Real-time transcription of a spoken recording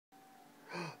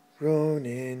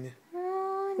Ronin.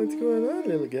 Ronin. What's going on,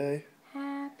 little guy?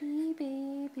 Happy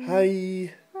baby.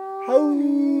 Hi.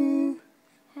 Ronin.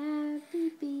 How? Happy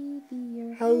baby,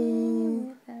 you're How? here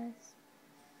with us.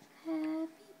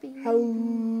 Happy baby. How?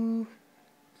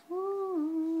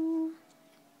 Ooh.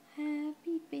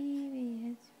 Happy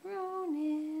baby, it's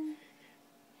Ronin.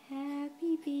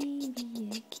 Happy baby,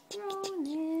 it's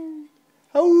Ronin.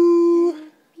 How?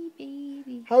 Happy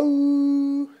baby.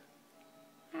 How?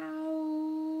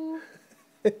 Ow.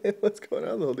 What's going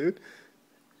on, little dude?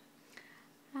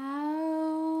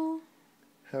 Ow.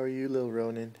 How are you, little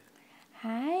Ronin?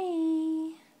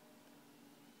 Hi.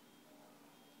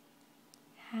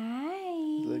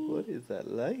 Hi. He's like, what is that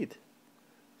light?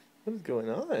 What is going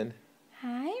on?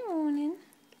 Hi, Ronin.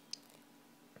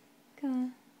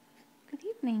 Good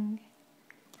evening.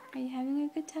 Are you having a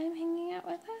good time hanging out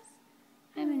with us?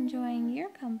 I'm enjoying your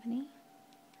company.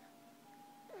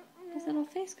 His little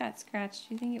face got scratched.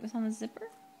 Do you think it was on the zipper?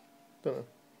 Don't know.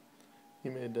 He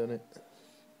may have done it.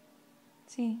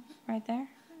 See, right there?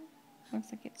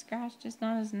 Looks like it's scratched. It's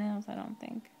not his nails, I don't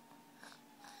think.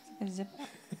 It's like a zipper.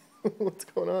 What's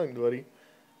going on, buddy?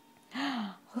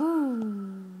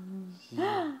 Ooh.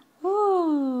 Ooh.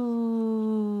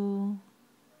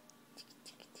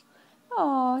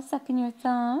 Oh, sucking your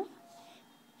thumb.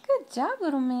 Good job,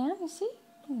 little man. You see?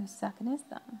 He was sucking his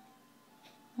thumb.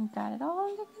 You got it all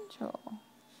under control.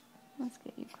 Let's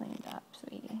get you cleaned up,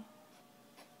 sweetie.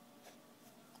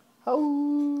 How?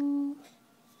 Boop,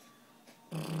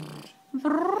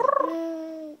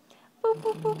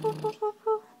 boop, boop, boop, boop, boop,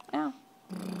 boop. Ow.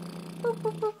 Boop,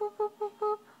 boop, boop, boop, boop, boop,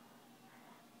 boop.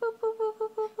 Boop, boop, boop,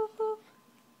 boop, boop, boop, boop.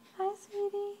 Hi,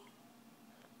 sweetie.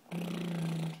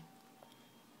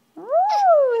 Woo!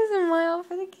 Smile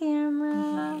for the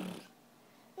camera.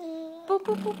 Boop,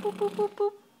 boop, boop, boop, boop, boop,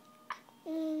 boop.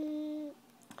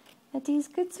 That tastes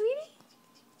good, sweetie?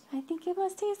 I think it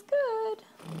must taste good.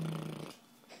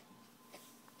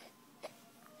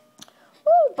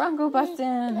 Woo! Bronco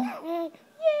bustin'. Yay!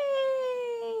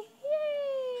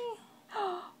 Yay!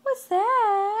 What's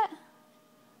that?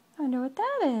 I wonder what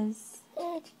that is.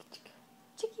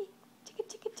 Chicky, chicky,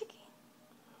 chicky, chicky.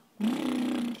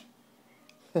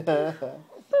 Boo, boo,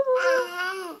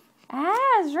 boo.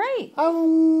 Ah, that's right. How?